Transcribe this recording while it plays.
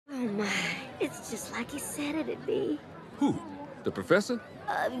It's just like he said it'd be. Who? The professor?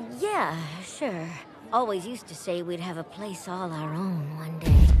 Yeah, sure. Always used to say we'd have a place all our own one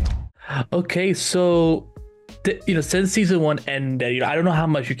day. Okay, so since season one ended, I don't know how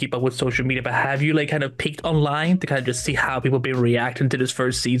much you keep up with social media, but have you like kind of peeked online to kind of just see how people have been reacting to this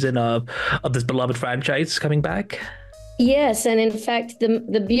first season of this beloved franchise coming back? Yes, and in fact,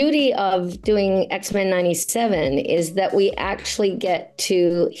 the beauty of doing X-Men 97 is that we actually get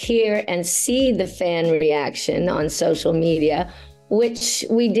to hear and see the fan reaction on social media, which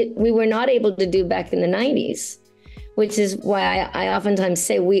we were not able to do back in the 90s, which is why I oftentimes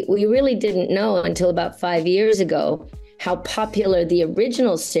say we really didn't know until about 5 years ago how popular the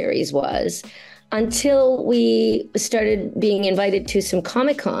original series was, until we started being invited to some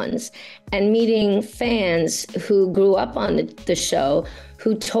Comic-Cons and meeting fans who grew up on the show,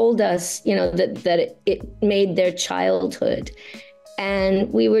 who told us, that it made their childhood.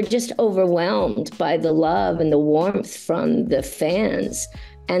 And we were just overwhelmed by the love and the warmth from the fans.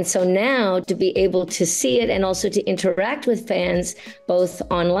 And so now to be able to see it and also to interact with fans, both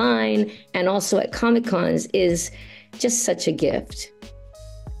online and also at Comic-Cons, is just such a gift.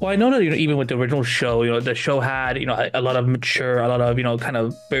 Well, I know that even with the original show, the show had a lot of mature, a lot of kind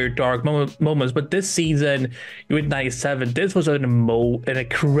of very dark moments. But this season, with 97, this was an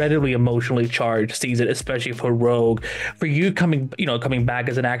incredibly emotionally charged season, especially for Rogue. For you coming back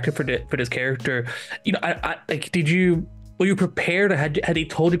as an actor for this character, were you prepared? Had he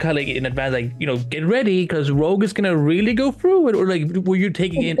told you kind of like in advance, like get ready because Rogue is gonna really go through it, or like were you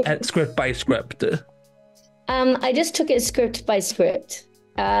taking it at script by script? I just took it script by script.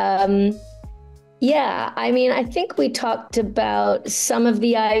 Yeah, I mean, I think we talked about some of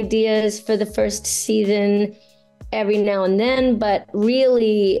the ideas for the first season every now and then, but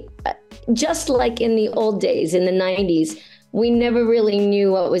really, just like in the old days, in the 90s, we never really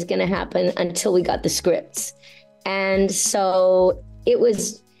knew what was going to happen until we got the scripts. And so it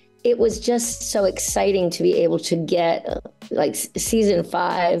was just so exciting to be able to get like season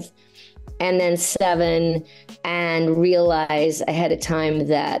 5 and then 7 and realize ahead of time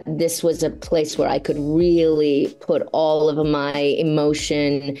that this was a place where I could really put all of my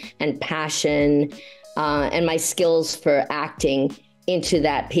emotion and passion and my skills for acting into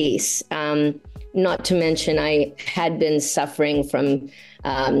that piece. Not to mention I had been suffering from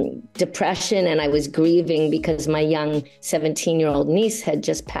depression, and I was grieving because my young 17-year-old niece had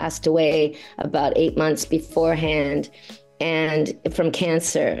just passed away about 8 months beforehand, and from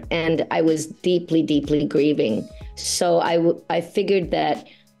cancer, and I was deeply, deeply grieving. So I figured that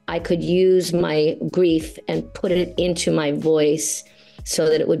I could use my grief and put it into my voice so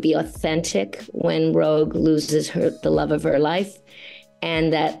that it would be authentic when Rogue loses the love of her life,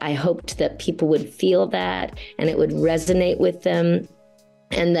 and that I hoped that people would feel that and it would resonate with them,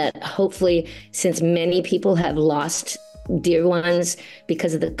 and that hopefully, since many people have lost dear ones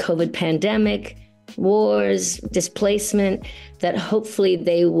because of the COVID pandemic, wars, displacement, that hopefully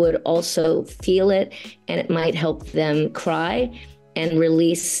they would also feel it and it might help them cry and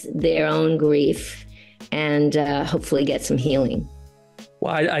release their own grief and hopefully get some healing.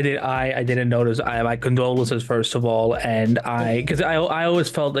 Well, I didn't notice. My condolences first of all, and because I always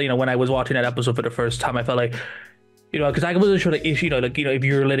felt that, when I was watching that episode for the first time, I felt like, because I wasn't sure, like, if if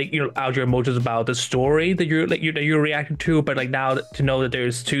you're letting out your emotions about the story that you're reacting to, but like now to know that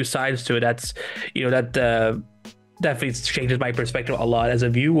there's two sides to it, that's that definitely changes my perspective a lot as a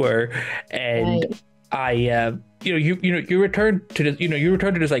viewer, and right. You return to this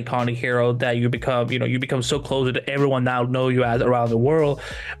iconic hero that you become so close that everyone now know you as around the world.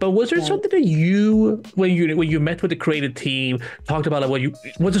 But was there something that you, when you met with the creative team, talked about, like,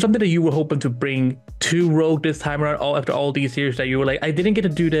 was there something that you were hoping to bring to Rogue this time around, after all these years, that you were like, I didn't get to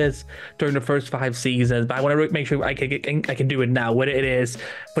do this during the first 5 seasons, but I want to make sure I can do it now, whether it is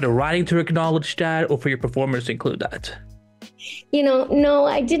for the writing to acknowledge that or for your performers to include that? No,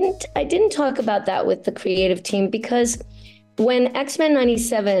 I didn't talk about that with the creative team, because when X-Men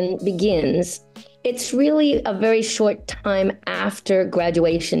 97 begins, it's really a very short time after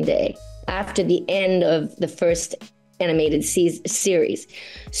graduation day, after the end of the first animated series.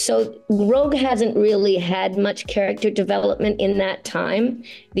 So Rogue hasn't really had much character development in that time.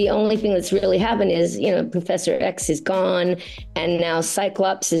 The only thing that's really happened is, Professor X is gone, and now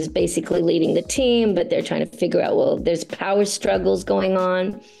Cyclops is basically leading the team, but they're trying to figure out, well, there's power struggles going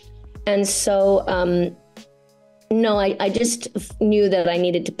on. And so No, I just knew that I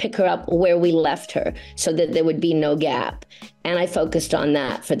needed to pick her up where we left her so that there would be no gap. And I focused on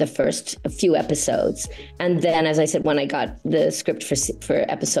that for the first few episodes. And then, as I said, when I got the script for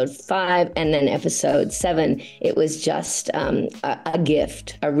episode 5 and then episode 7, it was just a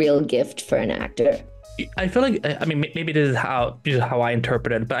gift, a real gift for an actor. I feel like, I mean, maybe this is how I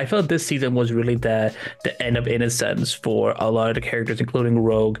interpret it, but I feel like this season was really the end of innocence for a lot of the characters, including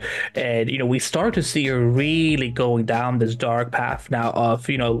Rogue. And we start to see her really going down this dark path now of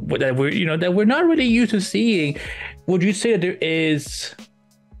that we're not really used to seeing. Would you say that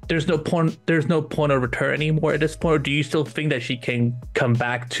there's no point of return anymore at this point, or do you still think that she can come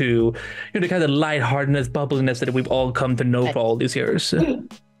back to the kind of lightheartedness, bubbliness that we've all come to know for all these years?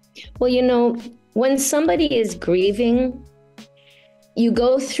 Well, when somebody is grieving, you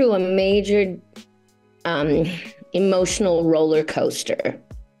go through a major emotional roller coaster.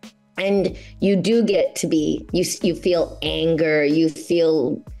 And you do get to you feel anger, you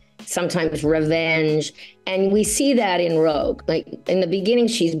feel sometimes revenge. And we see that in Rogue. Like in the beginning,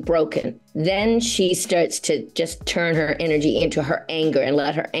 she's broken. Then she starts to just turn her energy into her anger and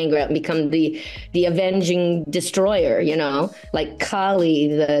let her anger out and become the avenging destroyer, like Kali,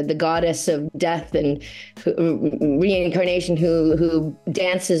 the goddess of death and reincarnation who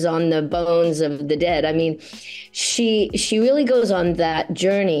dances on the bones of the dead. I mean, she really goes on that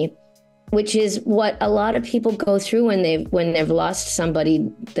journey, which is what a lot of people go through when they've lost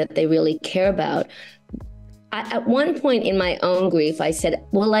somebody that they really care about. At one point in my own grief, I said,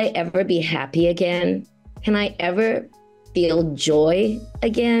 will I ever be happy again? Can I ever feel joy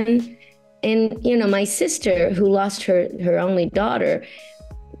again? And, my sister who lost her only daughter,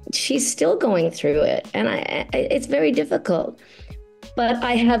 she's still going through it. And it's very difficult. But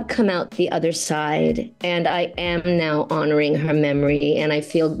I have come out the other side, and I am now honoring her memory, and I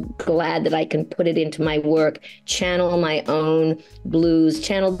feel glad that I can put it into my work, channel my own blues,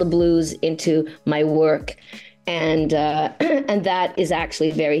 channel the blues into my work, and that is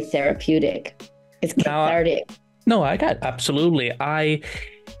actually very therapeutic. It's cathartic. No, I got absolutely. I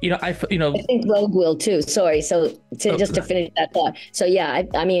think Rogue will too. Sorry. So just to finish that thought. So yeah,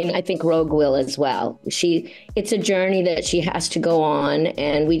 I think Rogue will as well. It's a journey that she has to go on,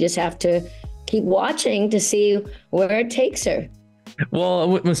 and we just have to keep watching to see where it takes her.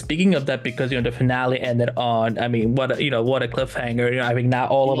 Well, speaking of that, because the finale ended on, I mean, what a cliffhanger. I think now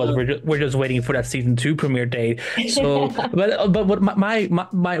all of us we're just waiting for that season 2 premiere date. So, but what my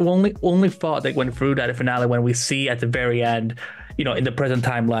only thought that went through that finale, when we see at the very end, in the present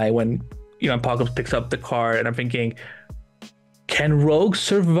timeline, when Apocalypse picks up the car, and I'm thinking, can Rogue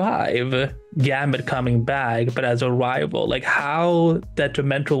survive Gambit coming back, but as a rival? Like, how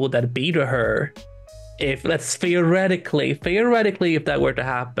detrimental would that be to her? If let's theoretically, if that were to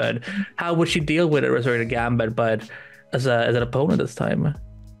happen, how would she deal with it, resurrected Gambit, but as an opponent this time?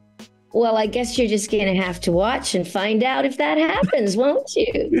 Well, I guess you're just going to have to watch and find out if that happens, won't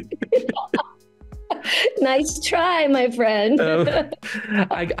you? Nice try, my friend. I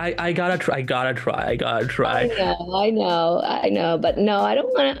gotta try. I know. But no, I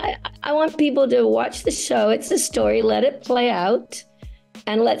don't want to. I want people to watch the show. It's a story. Let it play out.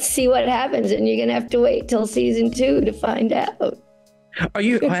 And let's see what happens. And you're going to have to wait till season 2 to find out.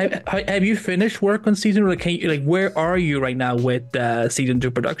 Have you finished work on season? Where are you right now with season 2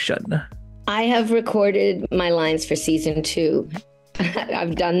 production? I have recorded my lines for season 2.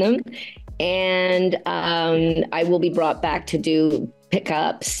 I've done them. And I will be brought back to do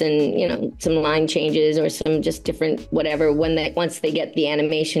pickups and, some line changes or some just different whatever once they get the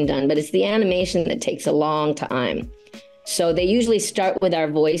animation done. But it's the animation that takes a long time. So they usually start with our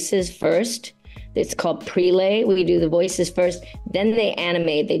voices first. It's called prelay. We do the voices first, then they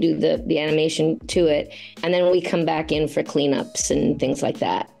animate. They do the animation to it, and then we come back in for cleanups and things like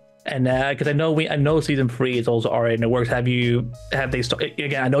that. And because I know season 3 is also already in the works. Have they started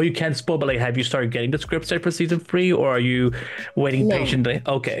again? I know you can't spoil, but have you started getting the script set for season 3, or are you waiting patiently?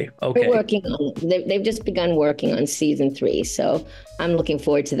 Okay. We're working on it. They've just begun working on season 3, so I'm looking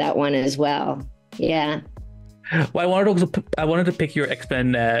forward to that one as well. Yeah. Well, I wanted to pick your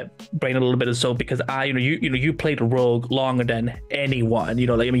X-Men brain a little bit, so because you played Rogue longer than anyone.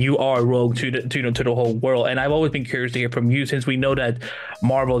 You are Rogue to the whole world, and I've always been curious to hear from you, since we know that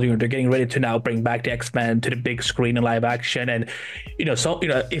Marvel, they're getting ready to now bring back the X-Men to the big screen in live action, and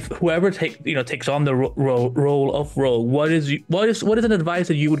if whoever takes on the role of Rogue, what is an advice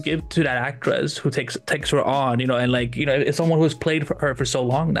that you would give to that actress who takes her on, it's someone who's played for her for so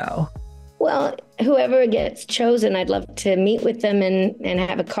long now? Well, whoever gets chosen, I'd love to meet with them and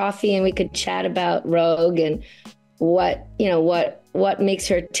have a coffee, and we could chat about Rogue and what makes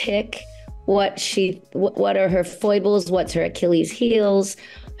her tick, what are her foibles, what's her Achilles heels,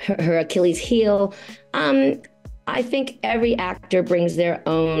 her Achilles heel. I think every actor brings their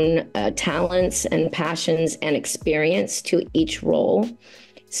own talents and passions and experience to each role.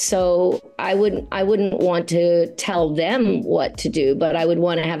 So I wouldn't want to tell them what to do, but I would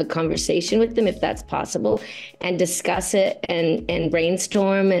want to have a conversation with them if that's possible and discuss it and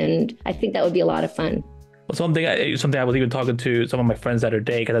brainstorm. And I think that would be a lot of fun. Well, something I was even talking to some of my friends the other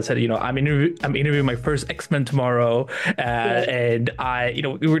day, because I said, I'm interviewing my first X-Men tomorrow, and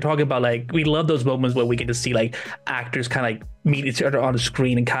we were talking about like we love those moments where we get to see like actors kind of like meet each other on the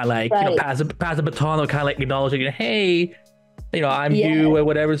screen and kind of like pass a baton or kind of like acknowledging, hey, I'm you or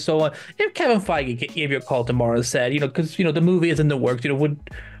whatever. So if Kevin Feige gave you a call tomorrow and said, because the movie is in the works,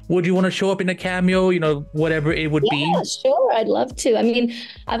 would you want to show up in a cameo, whatever it would be? Yeah, sure. I'd love to. I mean,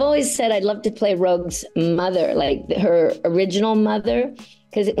 I've always said I'd love to play Rogue's mother, like her original mother.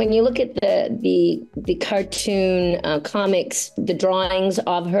 Because when you look at the cartoon comics, the drawings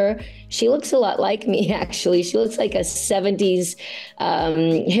of her, she looks a lot like me, actually. She looks like a 70s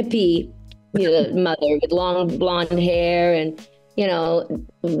hippie mother with long blonde hair and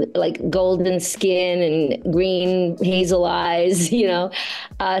like golden skin and green hazel eyes, so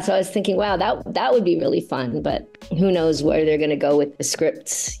I was thinking, wow, that would be really fun, but who knows where they're going to go with the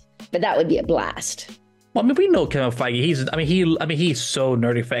scripts, but that would be a blast. Well, I mean, we know Kevin Feige. He's so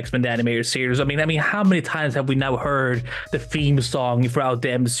nerdy for X-Men the animated series. I mean, how many times have we now heard the theme song throughout the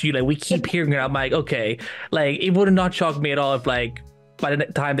MCU? Like, we keep hearing it. I'm like, okay, like it would not shock me at all if like by the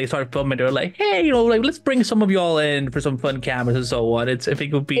time they start filming, they're like, hey, like let's bring some of y'all in for some fun cameras and so on. I think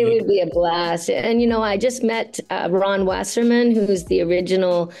it would be a blast. And I just met Ron Wasserman, who's the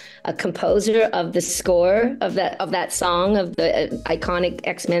original composer of the score of that song, of the iconic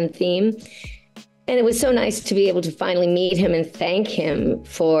X-Men theme. And it was so nice to be able to finally meet him and thank him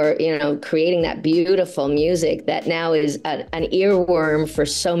for, creating that beautiful music that now is an earworm for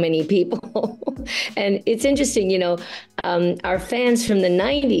so many people. And it's interesting, our fans from the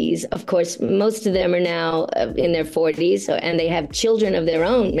 90s, of course, most of them are now in their 40s, and they have children of their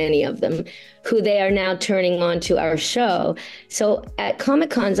own, many of them, who they are now turning on to our show. So at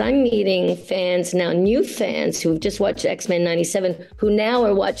Comic-Cons, I'm meeting fans now, new fans who've just watched X-Men 97, who now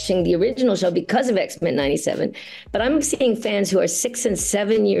are watching the original show because of X-Men 97. But I'm seeing fans who are 6 and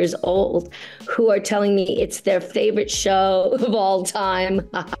 7 years old who are telling me it's their favorite show of all time.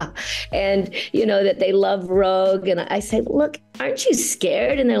 And, that they love Rogue. And I say, look, aren't you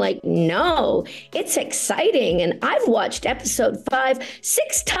scared? And they're like, no, it's exciting. And I've watched episode 5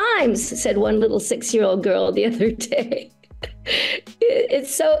 6 times, said one little 6-year-old girl the other day.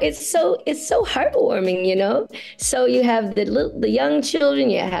 It's so heartwarming, So you have the young children,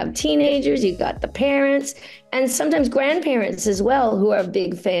 you have teenagers, you got the parents, and sometimes grandparents as well who are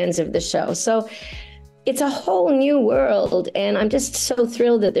big fans of the show. So it's a whole new world, and I'm just so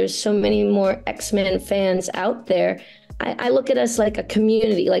thrilled that there's so many more X-Men fans out there. I look at us like a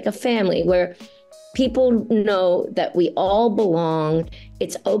community, like a family, where people know that we all belong.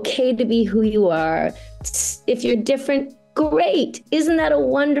 It's okay to be who you are. If you're different, great. Isn't that a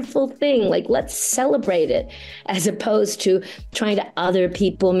wonderful thing? Like, let's celebrate it, as opposed to trying to other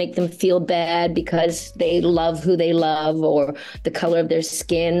people, make them feel bad because they love who they love or the color of their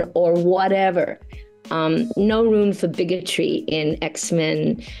skin or whatever. No room for bigotry in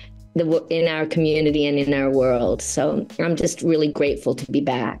X-Men, in our community and in our world. So I'm just really grateful to be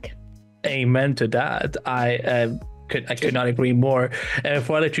back. Amen to that. I could not agree more.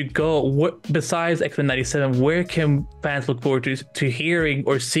 Before I let you go, besides X-Men 97, where can fans look forward to hearing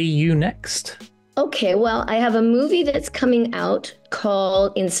or see you next? Okay, well, I have a movie that's coming out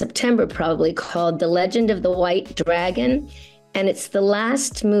in September, probably, called The Legend of the White Dragon. And it's the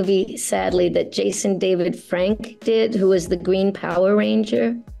last movie, sadly, that Jason David Frank did, who was the Green Power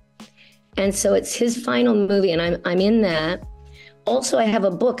Ranger. And so it's his final movie, and I'm in that. Also, I have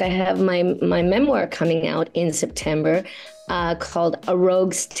a book. I have my memoir coming out in September called A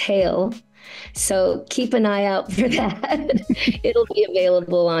Rogue's Tale. So keep an eye out for that. It'll be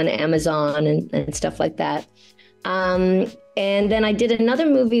available on Amazon and stuff like that. And then I did another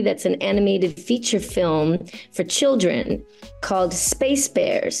movie that's an animated feature film for children called Space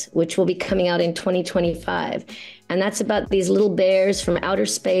Bears, which will be coming out in 2025. And that's about these little bears from outer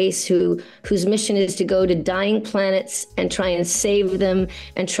space whose mission is to go to dying planets and try and save them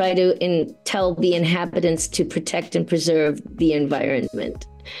and try to tell the inhabitants to protect and preserve the environment.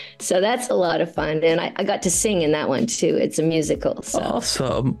 So that's a lot of fun, and I got to sing in that one too. It's a musical. So.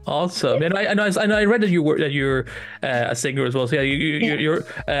 Awesome. And I read that you're a singer as well. So yeah, you're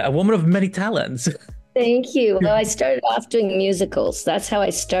a woman of many talents. Thank you. Well, I started off doing musicals. That's how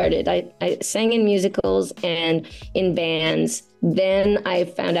I started. I sang in musicals and in bands. Then I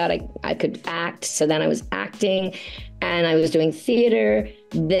found out I could act. So then I was acting and I was doing theater.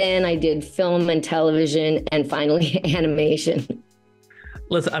 Then I did film and television and finally animation.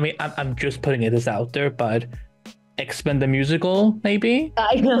 Listen, I mean, I'm just putting this out there, but X-Men the musical, maybe?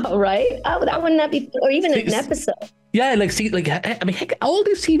 I know, right? Oh, that would not be, or even an episode. Yeah, like see, like I mean, heck, all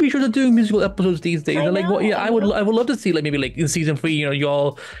these TV shows are doing musical episodes these days. And like, well, yeah, I would love to see like maybe like in season 3, you know,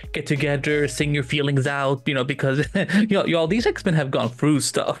 y'all get together, sing your feelings out, you know, because y'all these X-Men have gone through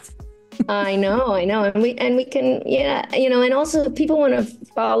stuff. I know, and we can, yeah, you know, and also if people want to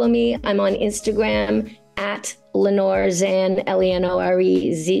follow me, I'm on Instagram at Lenore Zann,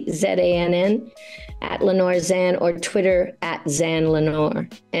 LenoreZann, at Lenore Zann, or Twitter at Zann Lenore.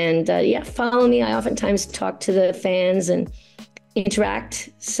 And yeah, follow me. I oftentimes talk to the fans and interact.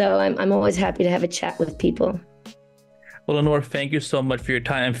 So I'm always happy to have a chat with people. Well, Lenore, thank you so much for your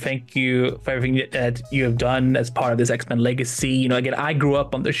time, and thank you for everything that you have done as part of this X-Men legacy. You know, again, I grew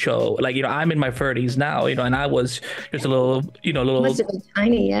up on the show. Like, you know, I'm in my 30s now, you know, and I was just a little, you know, You must have been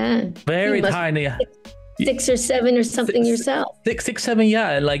tiny, yeah. Very tiny. 6 or 7 or something yourself. 6, 7,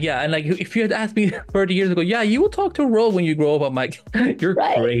 yeah, and like if you had asked me 30 years ago, yeah, you will talk to a role when you grow up. I'm like, you're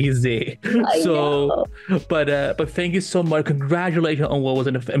crazy. But thank you so much. Congratulations on what was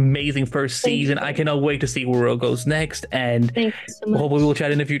an amazing first season. I cannot wait to see where it goes next, and thank you so much. Hopefully we'll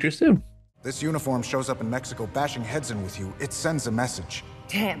chat in the future soon. This uniform shows up in Mexico bashing heads in with you. It sends a message.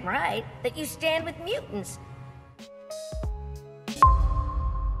 Damn right that you stand with mutants.